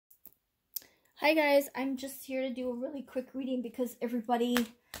Hi guys, I'm just here to do a really quick reading because everybody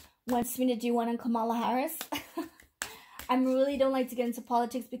wants me to do one on Kamala Harris. I really don't like to get into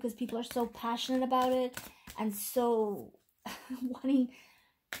politics because people are so passionate about it and so wanting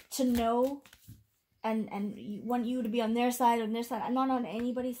to know and want you to be on their side or their side. I'm not on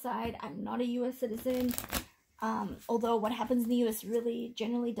anybody's side. I'm not a U.S. citizen. Although what happens in the U.S. really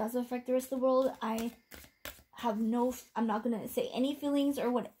generally does affect the rest of the world, I'm not going to say any feelings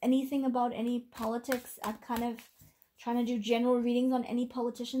or anything about any politics. I'm kind of trying to do general readings on any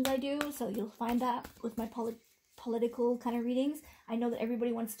politicians I do, so you'll find that with my political kind of readings. I know that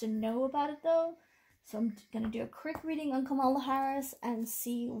everybody wants to know about it though, so I'm going to do a quick reading on Kamala Harris and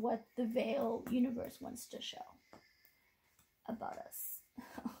see what the Veil universe wants to show about us.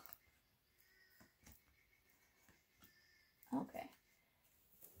 Okay.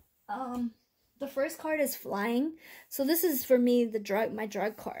 The first card is flying. So this is for me my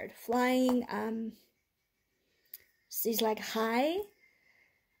drug card. Flying, she's like high.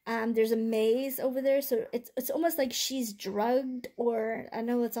 There's a maze over there, so it's almost like she's drugged, or I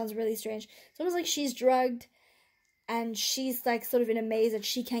know that sounds really strange. It's almost like she's drugged and she's like sort of in a maze that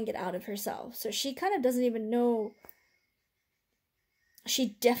she can't get out of herself. So she kind of doesn't even know.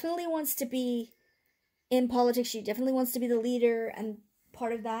 She definitely wants to be in politics. She definitely wants to be the leader and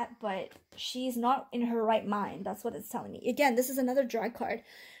part of that, but she's not in her right mind. That's what it's telling me. Again, this is another drag card.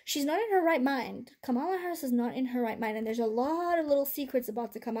 She's not in her right mind. Kamala Harris is not in her right mind, and there's a lot of little secrets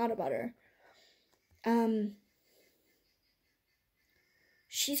about to come out about her.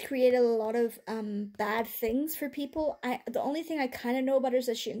 She's created a lot of bad things for people. The only thing I kind of know about her is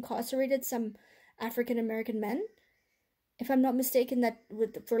that she incarcerated some African American men, if I'm not mistaken,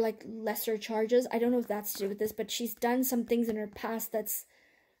 for like lesser charges. I don't know if that's to do with this, but she's done some things in her past that's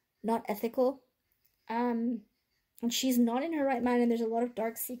not ethical. And she's not in her right mind, and there's a lot of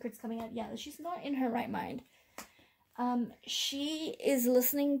dark secrets coming out. Yeah, she's not in her right mind. She is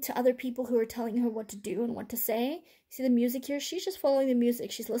listening to other people who are telling her what to do and what to say. See the music here? She's just following the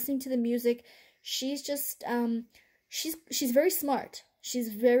music. She's listening to the music. She's just, she's very smart. She's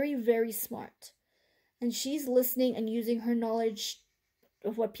very, very smart. And she's listening and using her knowledge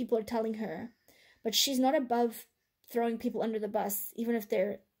of what people are telling her. But she's not above throwing people under the bus, even if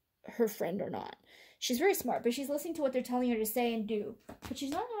they're her friend or not. She's very smart, but she's listening to what they're telling her to say and do. But she's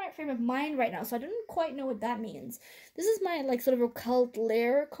not in the right frame of mind right now, so I don't quite know what that means. This is my, like, sort of occult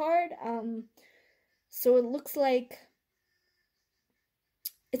lair card. So it looks like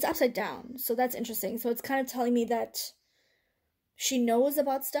it's upside down. So that's interesting. So it's kind of telling me that she knows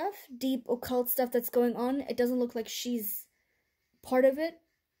about stuff, deep occult stuff that's going on. It doesn't look like she's part of it,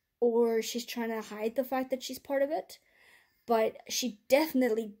 or she's trying to hide the fact that she's part of it. But she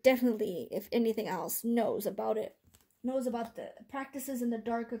definitely, if anything else, knows about it. Knows about the practices in the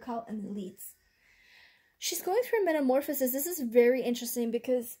dark occult and the elites. She's going through a metamorphosis. This is very interesting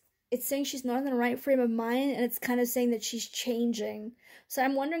because it's saying she's not in the right frame of mind, and it's kind of saying that she's changing. So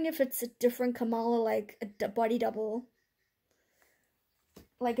I'm wondering if it's a different Kamala, like a body double.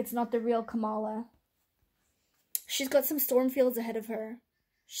 Like it's not the real Kamala. She's got some storm fields ahead of her.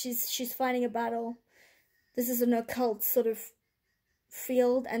 She's fighting a battle. This is an occult sort of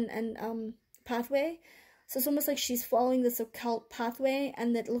field and pathway. So it's almost like she's following this occult pathway,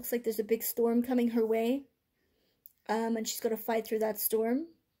 and it looks like there's a big storm coming her way. And she's got to fight through that storm.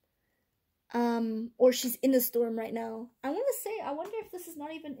 Or she's in the storm right now. I wonder if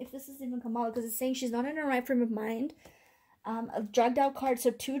this is even Kamala, because it's saying she's not in her right frame of mind. A drugged out card, so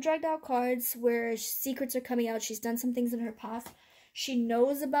 2 drugged out cards where secrets are coming out. She's done some things in her past. She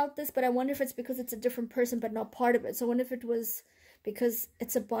knows about this, but I wonder if it's because it's a different person but not part of it. So I wonder if it was because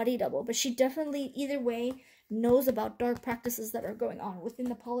it's a body double. But she definitely, either way, knows about dark practices that are going on within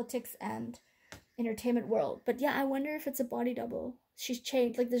the politics and entertainment world. But yeah, I wonder if it's a body double. She's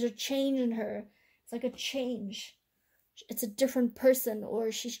changed, like there's a change in her. It's like a change. It's a different person,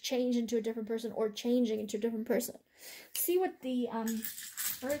 or she's changed into a different person, or changing into a different person. See what the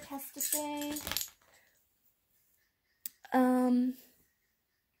bird has to say.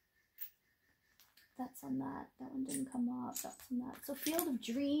 That's on that. That one didn't come up. That's on that. So Field of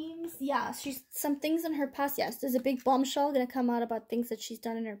Dreams. Yeah, she's some things in her past. Yes, there's a big bombshell gonna come out about things that she's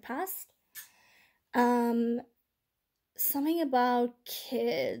done in her past. Something about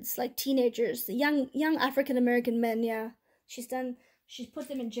kids, like teenagers, young African American men. Yeah, she's put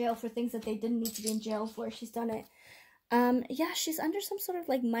them in jail for things that they didn't need to be in jail for. She's done it. Yeah, she's under some sort of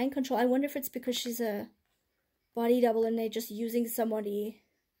like mind control. I wonder if it's because she's a body double and they're just using somebody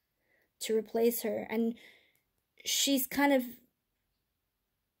to replace her, and she's kind of,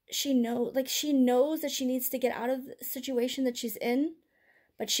 she knows that she needs to get out of the situation that she's in,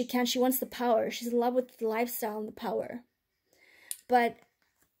 But she can't. She wants the power. She's in love with the lifestyle and the power. But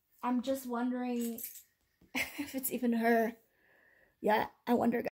I'm just wondering if it's even her. Yeah, I wonder.